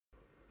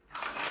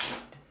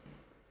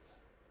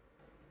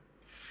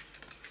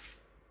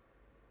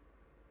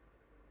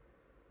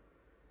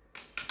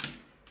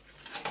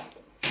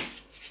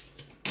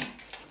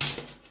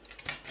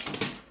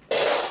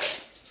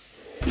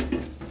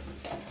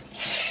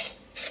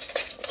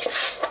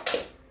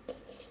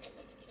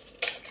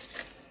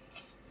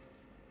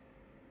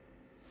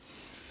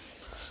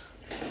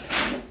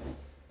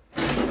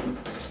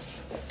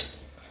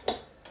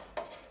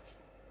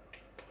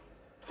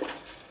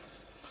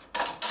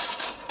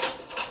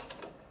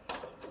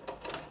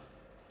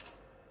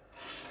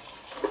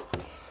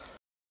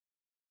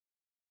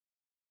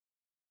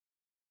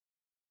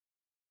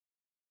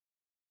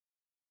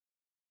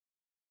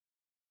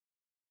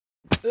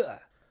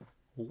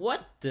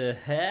What the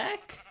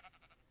heck?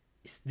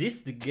 Is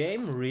this the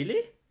game,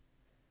 really?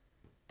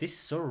 This is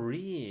so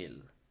real.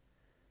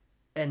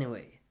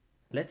 Anyway,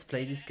 let's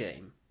play this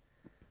game.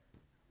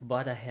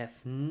 But I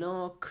have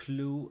no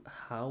clue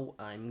how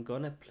I'm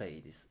gonna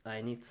play this.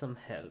 I need some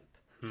help.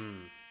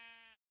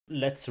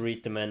 Let's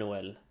read the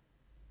manual.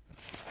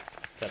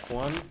 Step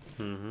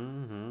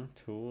 1.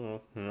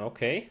 2.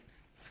 Okay.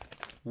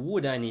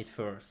 Wood I need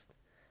first.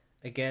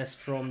 I guess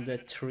from the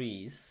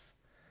trees.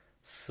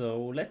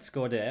 So let's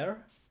go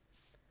there.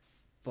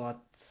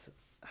 But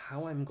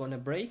how I'm gonna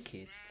break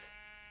it?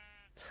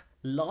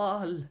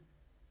 LOL!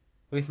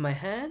 With my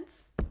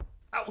hands?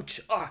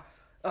 Ouch!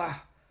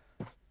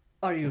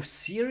 Are you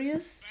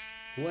serious?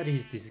 What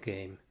is this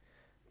game?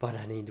 But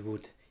I need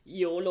wood.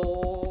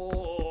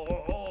 YOLO!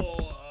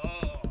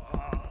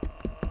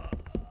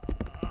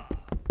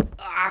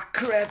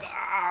 Crap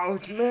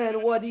out,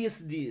 man, what is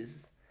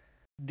this?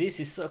 This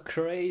is so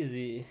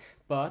crazy,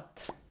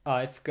 but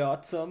I've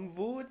got some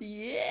wood,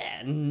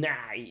 yeah,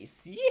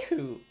 nice,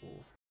 yoo!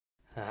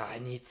 I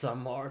need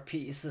some more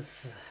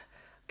pieces.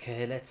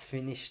 Okay, let's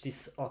finish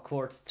this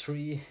awkward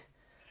tree.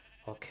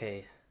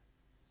 Okay,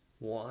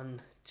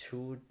 1,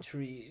 2,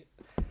 3.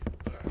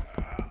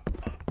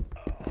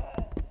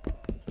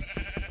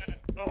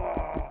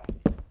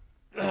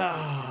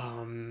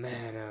 Oh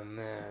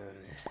man.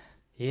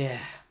 Yeah,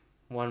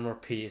 one more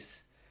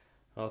piece.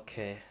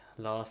 Okay,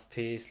 last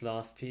piece.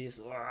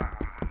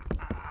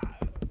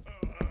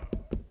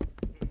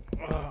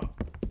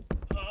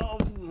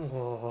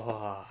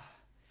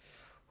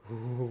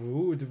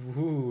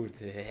 Wood.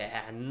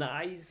 Yeah,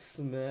 nice,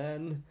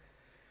 man.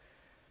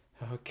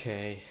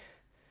 Okay.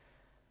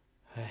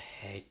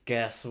 Hey,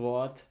 guess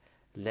what?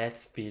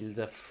 Let's build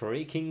a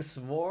freaking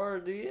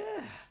sword,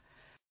 yeah.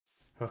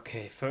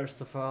 Okay, first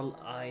of all,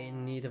 I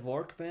need a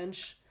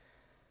workbench.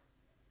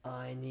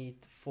 I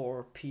need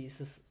 4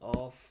 pieces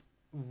of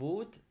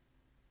wood.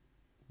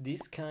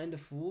 This kind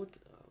of wood.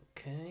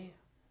 Okay.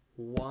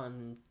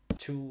 1,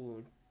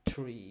 2,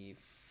 3,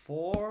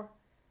 4.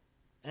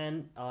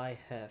 And I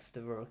have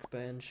the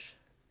workbench.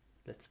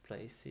 Let's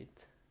place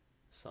it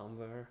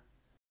somewhere.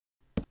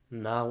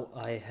 Now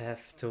I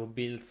have to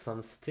build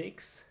some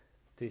sticks.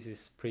 This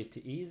is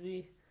pretty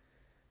easy.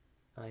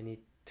 I need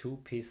 2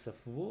 pieces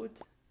of wood.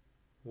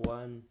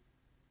 1,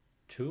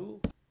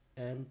 2,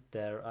 and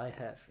there I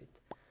have it.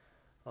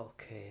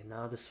 Okay,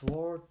 now the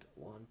sword.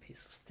 1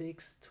 piece of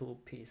sticks, 2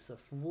 pieces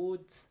of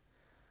wood.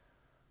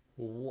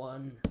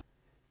 1,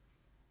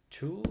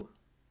 2.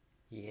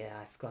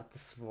 Yeah, I've got the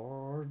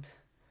sword.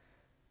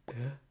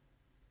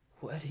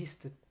 What is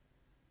the...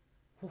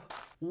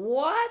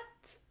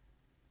 What?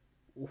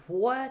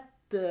 What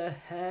the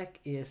heck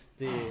is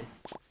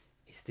this?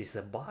 Is this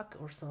a bug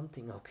or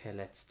something? Okay,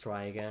 let's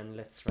try again.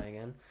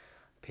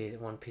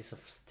 1 piece of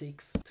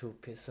sticks, 2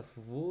 pieces of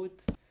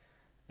wood,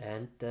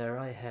 and there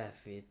I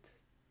have it.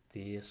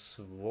 The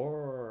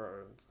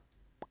sword.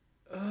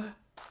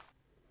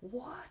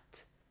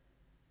 What?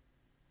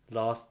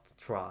 Last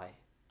try.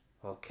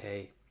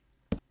 Okay.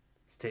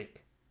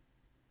 Stick.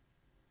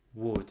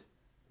 Wood.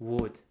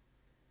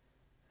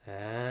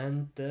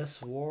 And the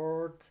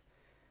sword.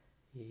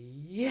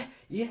 Yeah,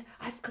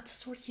 I've got the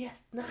sword.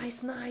 Yes,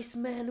 nice,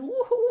 man.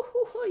 Woohoo!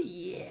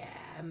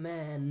 Yeah,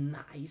 man,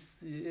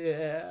 nice.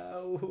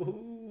 Yeah.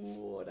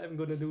 What I'm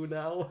gonna do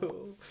now?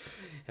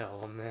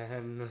 Oh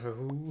man,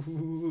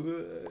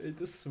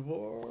 the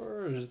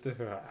sword.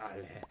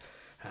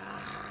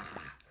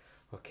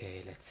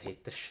 Okay, let's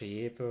hit the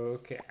sheep.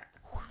 Okay.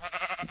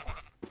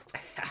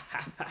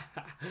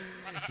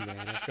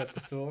 Man, I've got the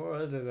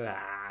sword.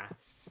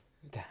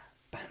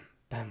 Bam,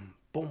 bam,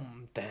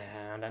 boom,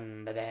 down,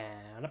 down,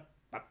 down,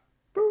 up,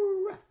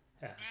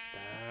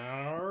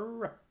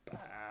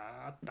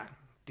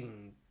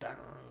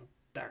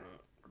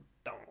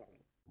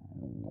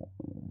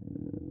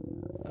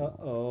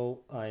 Uh-oh,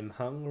 I'm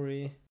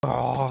hungry.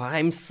 Oh,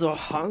 I'm so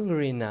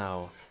hungry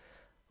now.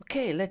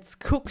 Okay, let's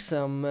cook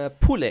some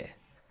poulet.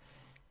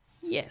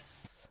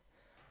 Yes.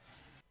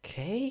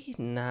 Okay,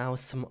 now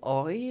some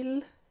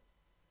oil.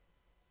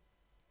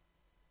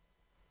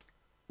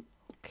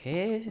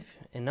 Okay,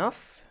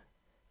 enough.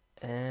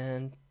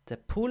 And the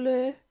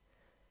poulet.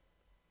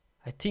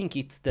 I think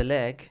it's the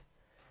leg.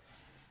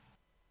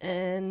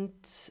 And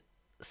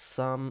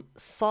some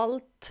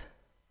salt.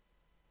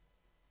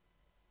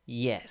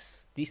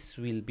 Yes, this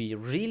will be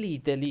really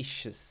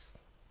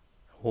delicious.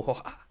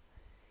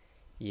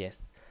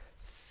 Yes.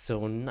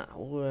 So now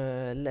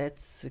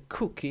let's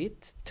cook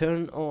it.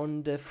 Turn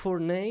on the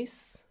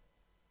furnace.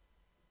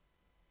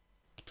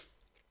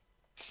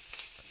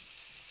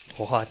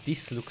 Wow,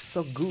 this looks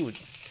so good.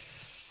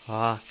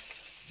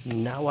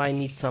 Now I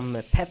need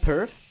some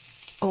pepper.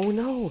 Oh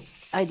no,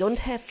 I don't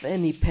have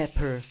any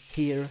pepper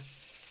here.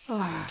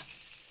 Oh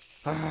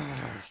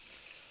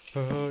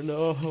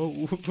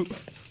no.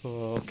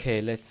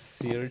 Okay, let's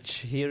search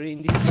here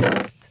in this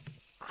chest.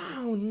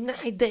 Oh,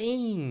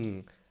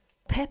 dang.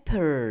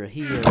 Pepper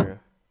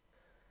here.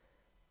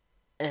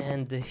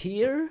 And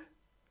here.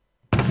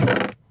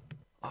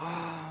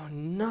 Oh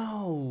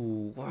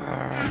no!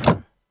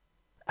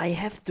 I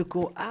have to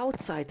go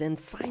outside and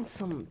find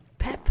some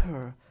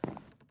pepper.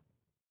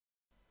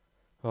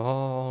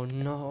 Oh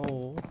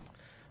no!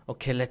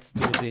 Okay, let's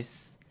do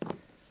this.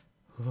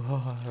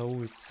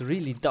 Oh, it's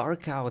really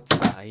dark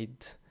outside.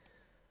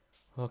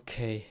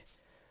 Okay.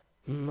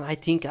 I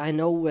think I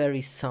know where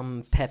is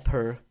some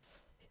pepper.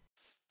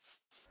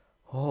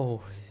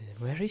 Oh,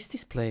 where is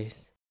this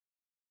place?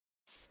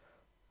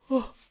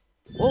 Oh,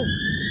 oh,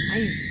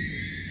 I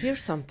hear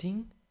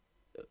something.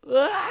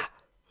 Ah!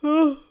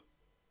 Oh,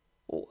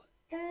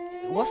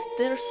 was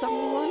there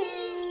someone?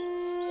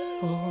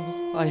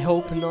 Oh, I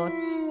hope not.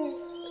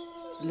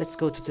 Let's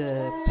go to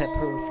the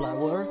pepper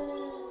flower.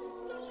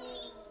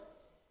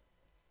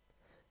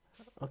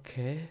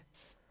 Okay.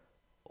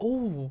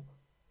 Oh,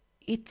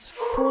 it's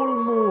full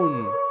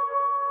moon.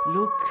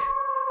 Look.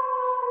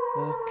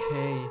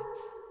 Okay.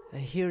 I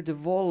hear the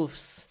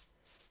wolves.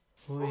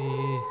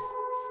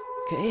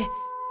 Okay.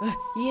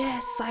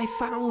 Yes, I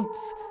found.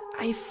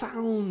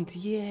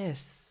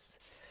 Yes.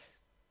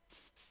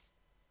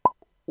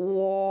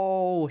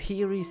 Whoa,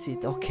 here is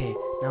it. Okay,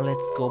 now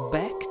let's go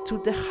back to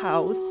the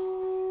house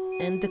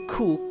and the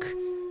cook.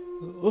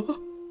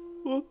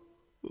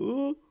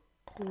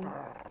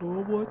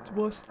 What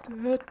was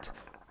that?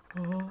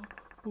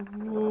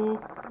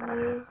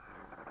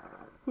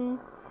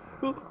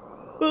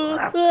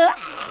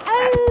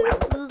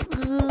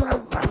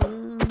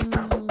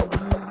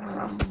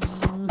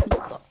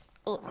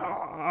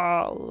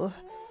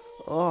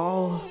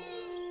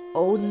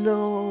 Oh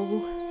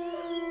no!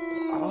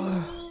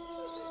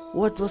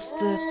 What was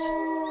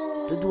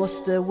that? That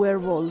was the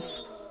werewolf.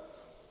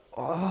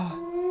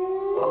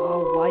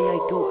 Why I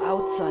go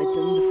outside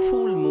in the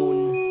full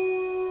moon?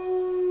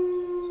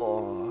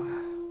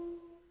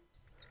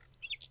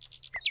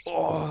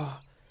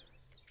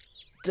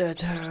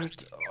 That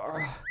hurt.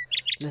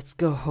 Let's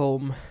go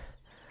home.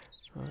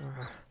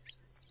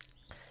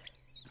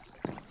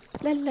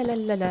 La la la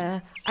la la,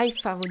 I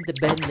found the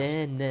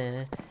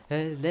banana.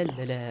 La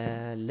la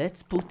la,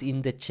 let's put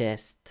in the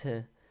chest.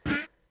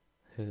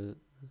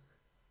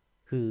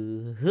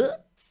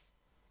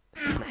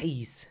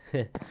 Nice.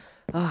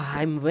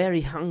 I'm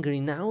very hungry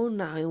now.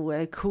 Now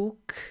I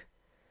cook.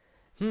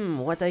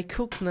 What I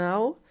cook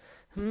now?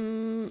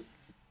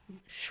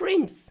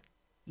 Shrimps.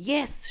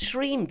 Yes,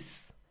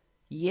 shrimps.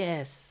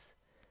 Yes.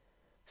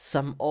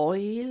 Some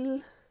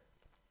oil.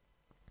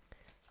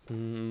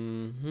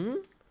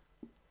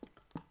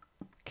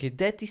 Okay,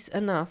 that is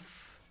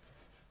enough.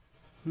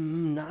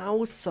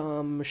 Now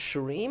some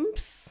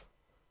shrimps.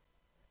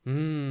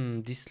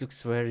 This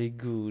looks very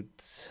good.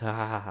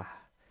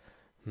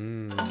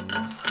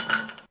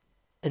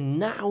 And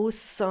now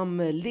some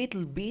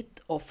little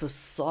bit of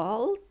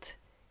salt.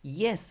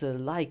 Yes,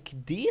 like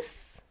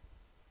this.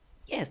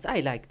 Yes, I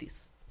like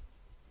this.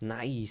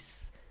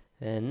 Nice.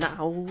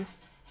 Now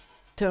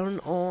turn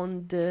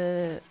on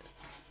the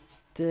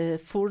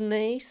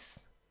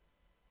furnace.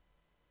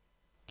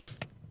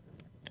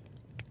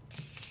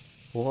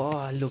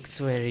 Wow, looks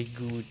very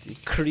good.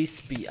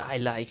 Crispy, I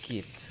like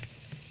it.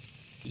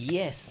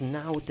 Yes,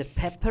 now the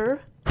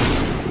pepper.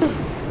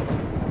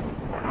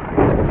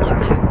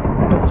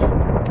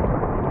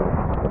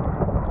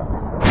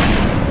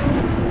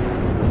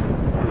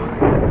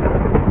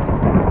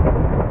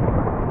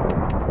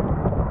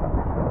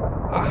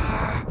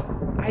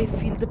 I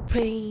feel the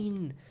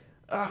pain.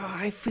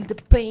 I feel the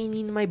pain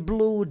in my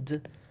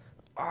blood.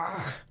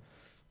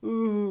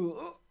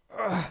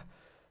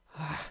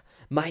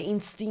 My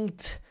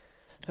instinct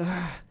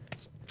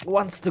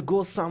wants to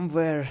go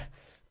somewhere.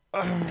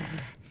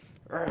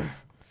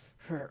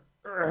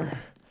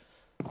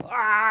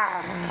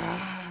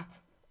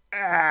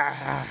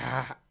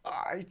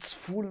 It's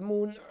full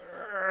moon.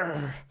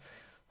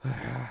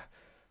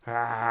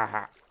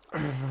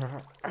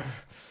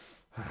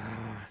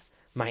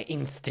 My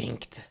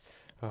instinct.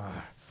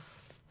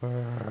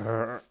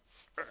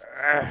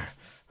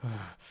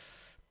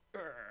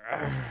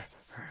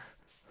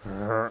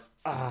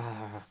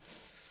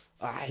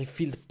 I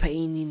feel the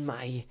pain in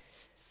my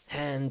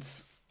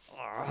hands.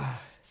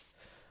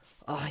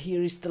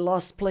 Here is the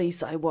last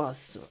place I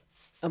was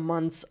a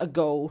month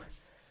ago.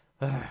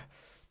 No,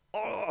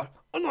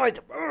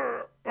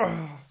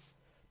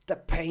 the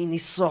pain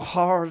is so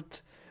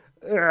hard.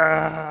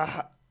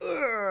 The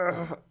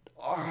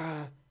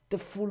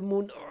full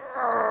moon.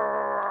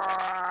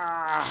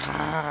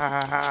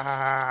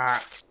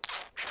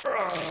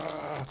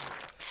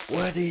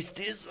 What is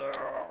this?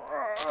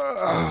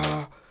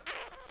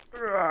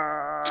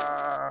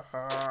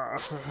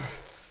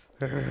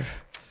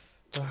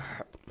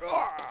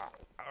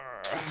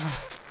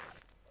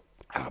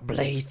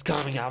 Blades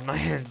coming out my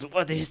hands.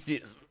 What is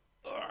this?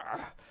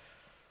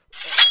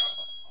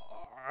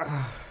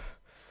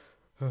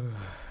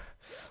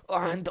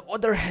 On the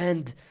other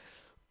hand,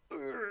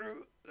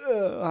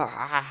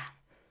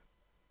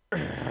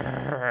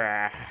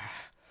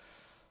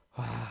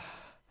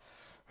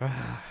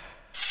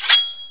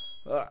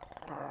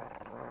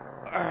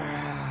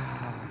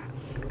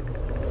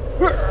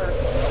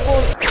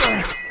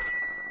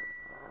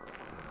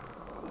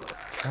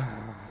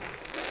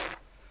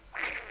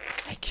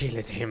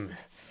 with him.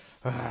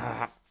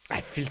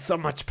 I feel so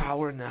much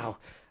power now.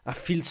 I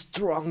feel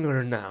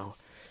stronger now.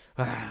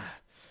 I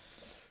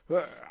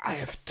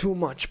have too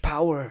much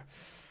power.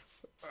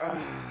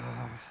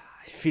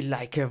 I feel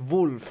like a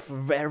wolf,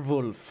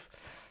 werewolf.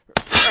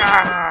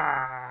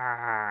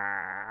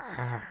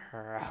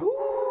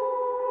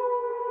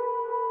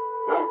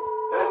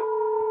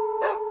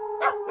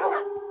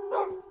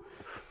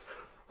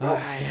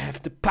 I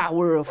have the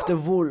power of the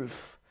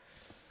wolf.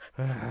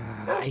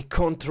 I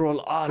control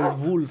all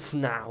wolf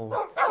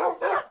now.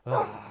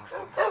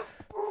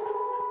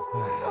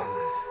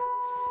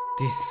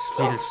 This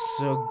feels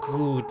so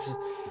good.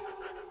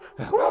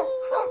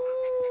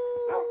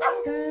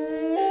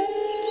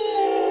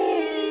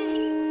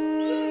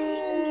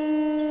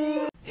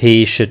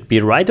 He should be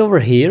right over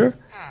here.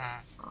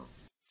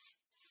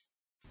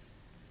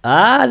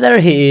 Ah, there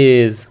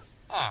he is.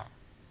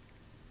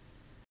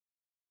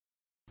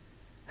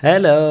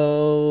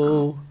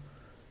 Hello.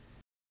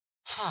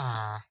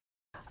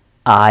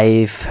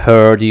 I've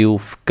heard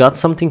you've got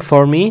something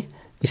for me.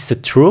 Is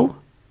it true?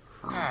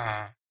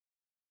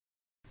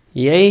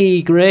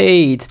 Yay,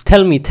 great.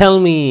 Tell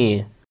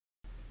me.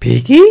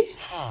 Piggy?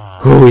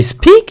 Who is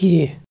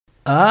Piggy?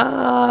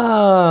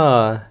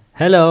 Ah,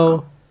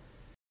 hello.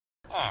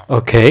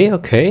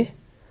 Okay.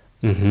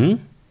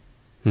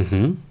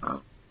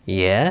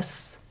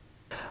 Yes.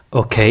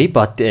 Okay,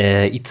 but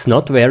it's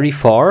not very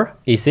far,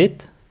 is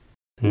it?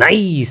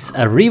 Nice,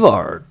 a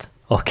reward.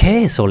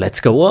 Okay, so let's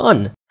go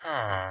on.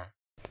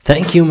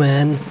 Thank you,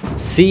 man.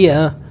 See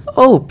ya.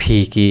 Oh,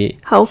 Piggy,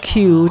 how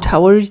cute.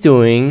 How are you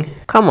doing?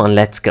 Come on,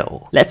 let's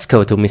go. Let's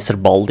go to Mr.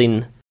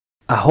 Baldin.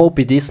 I hope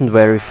it isn't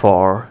very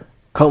far.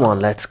 Come on,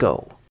 let's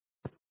go.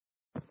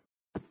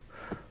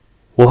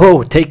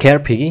 Whoa, take care,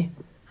 Piggy.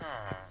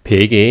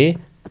 Piggy,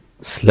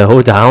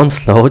 slow down.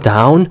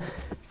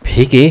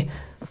 Piggy,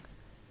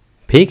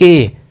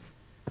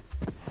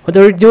 what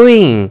are you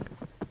doing?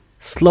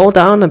 Slow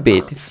down a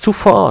bit, it's too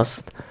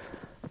fast.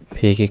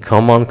 Piggy,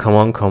 come on.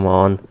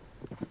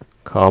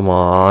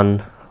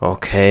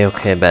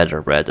 Okay,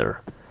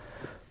 better.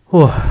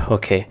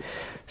 Okay,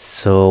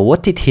 so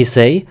what did he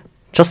say?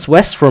 Just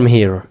west from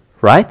here,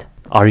 right?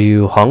 Are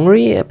you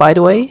hungry, by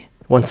the way?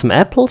 Want some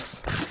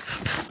apples?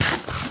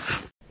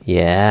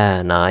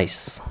 Yeah,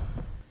 nice.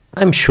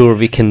 I'm sure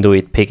we can do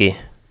it, Piggy.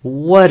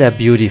 What a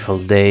beautiful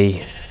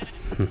day.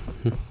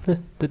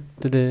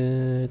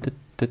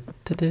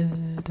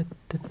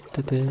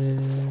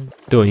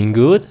 Doing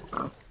good?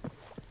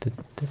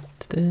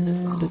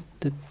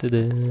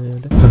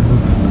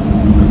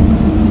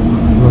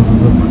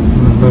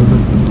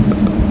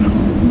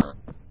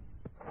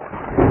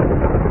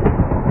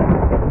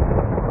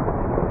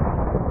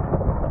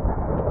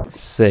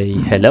 Say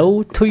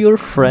hello to your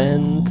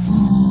friends.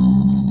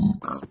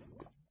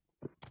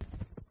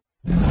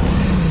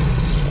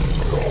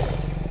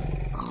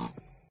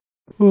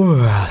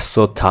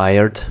 So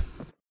tired.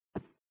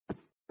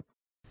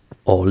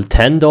 Old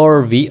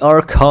Tendor, we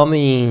are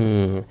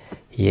coming.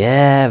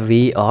 Yeah,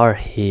 we are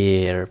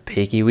here.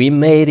 Piggy, we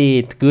made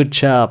it. Good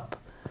job.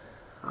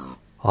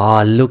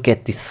 Oh, look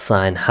at this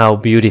sign. How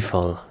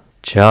beautiful.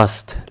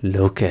 Just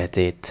look at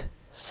it.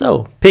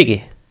 So,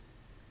 Piggy,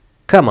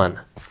 come on.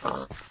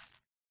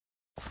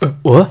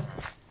 What?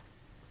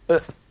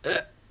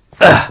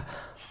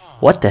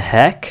 What the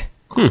heck?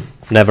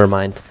 Never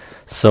mind.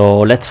 So,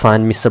 let's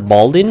find Mr.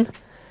 Baldin.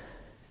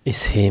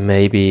 Is he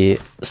maybe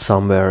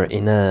somewhere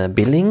in a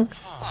building?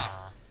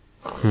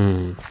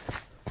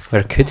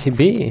 Where could he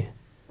be?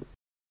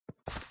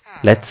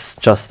 Let's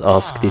just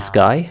ask this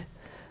guy.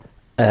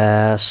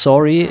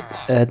 Sorry,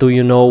 do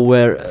you know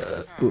where...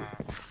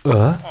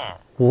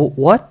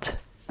 what?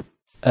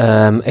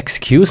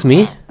 Excuse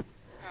me?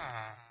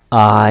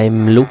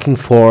 I'm looking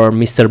for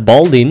Mr.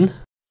 Baldin.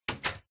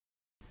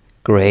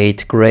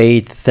 Great,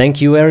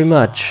 thank you very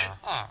much.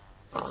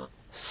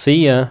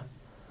 See ya.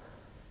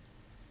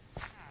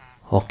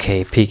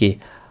 Okay, Piggy,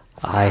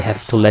 I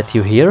have to let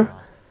you here.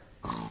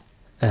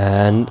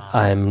 And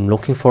I'm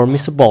looking for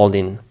Mr.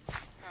 Baldin.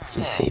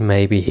 Is he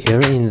maybe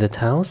here in that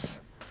house?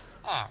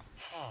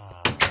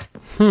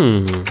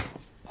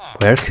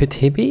 Where could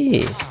he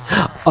be?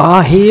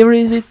 Ah, here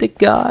is it, the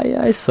guy.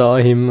 I saw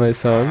him.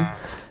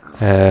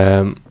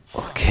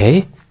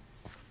 Okay.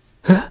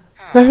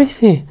 Where is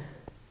he?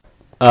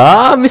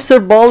 Ah,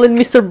 Mr.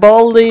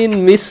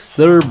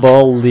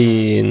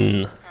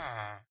 Baldin.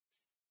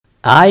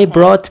 I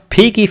brought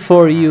Piggy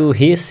for you.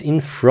 He's in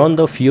front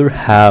of your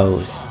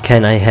house.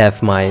 Can I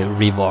have my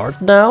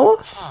reward now?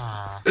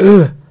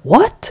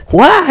 What?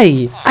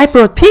 Why? I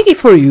brought Piggy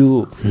for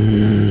you.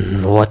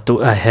 What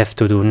do I have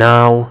to do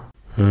now?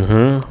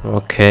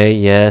 Okay,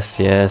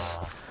 yes.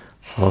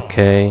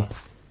 Okay,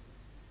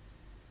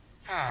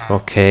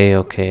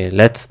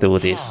 let's do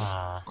this.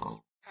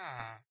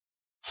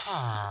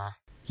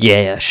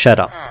 Yeah, shut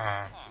up.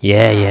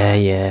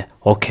 Yeah.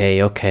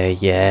 Okay,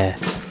 yeah.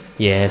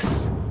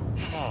 Yes.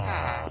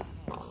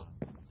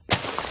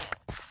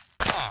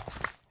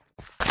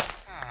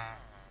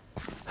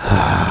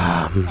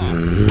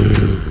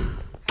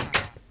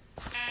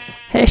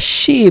 Hey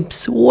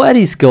sheeps, what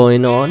is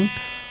going on?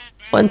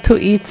 Want to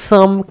eat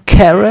some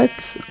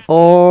carrots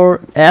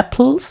or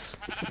apples?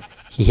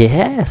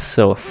 Yeah,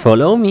 so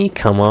follow me,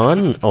 come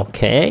on.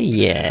 Okay,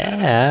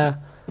 yeah.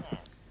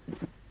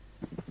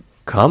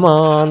 Come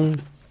on,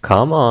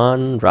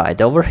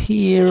 right over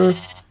here.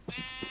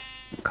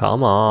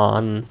 Come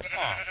on.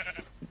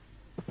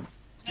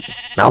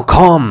 Now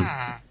come.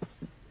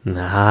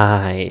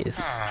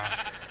 Nice.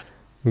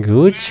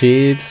 Good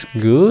chips,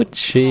 good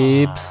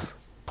chips.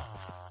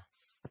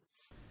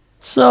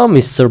 So,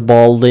 Mr.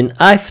 Baldwin,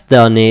 I've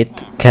done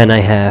it. Can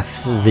I have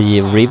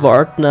the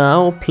reward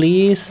now,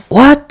 please?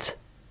 What?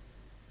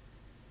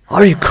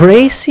 Are you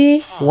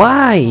crazy?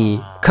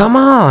 Why? Come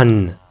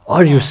on.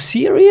 Are you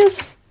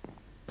serious?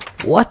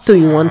 What do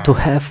you want to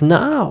have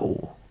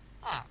now?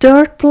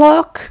 Dirt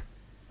block?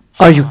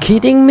 Are you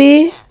kidding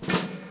me?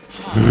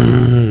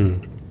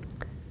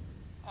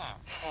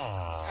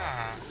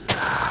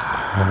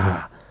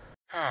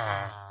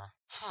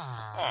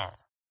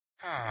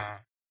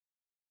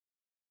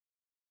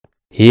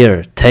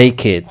 Here,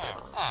 take it.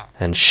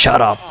 And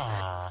shut up.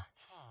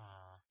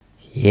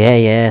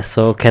 Yeah,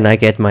 so can I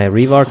get my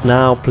reward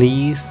now,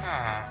 please?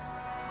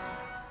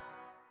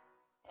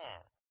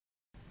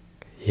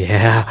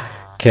 Yeah,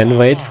 can't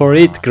wait for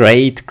it.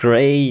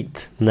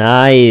 Great.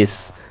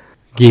 Nice.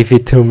 Give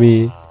it to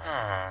me.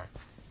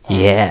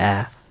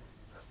 Yeah.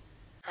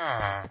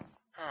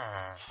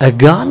 A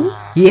gun?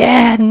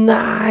 Yeah,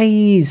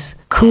 nice.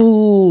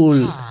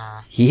 Cool.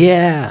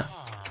 Yeah.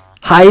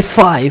 High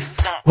five.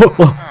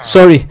 Whoa,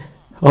 sorry.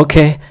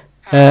 Okay.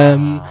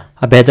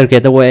 I better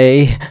get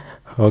away.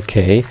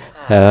 Okay.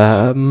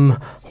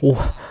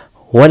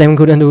 What I'm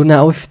gonna do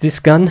now with this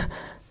gun?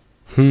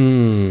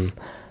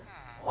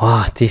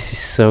 Wow, this is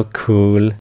so cool.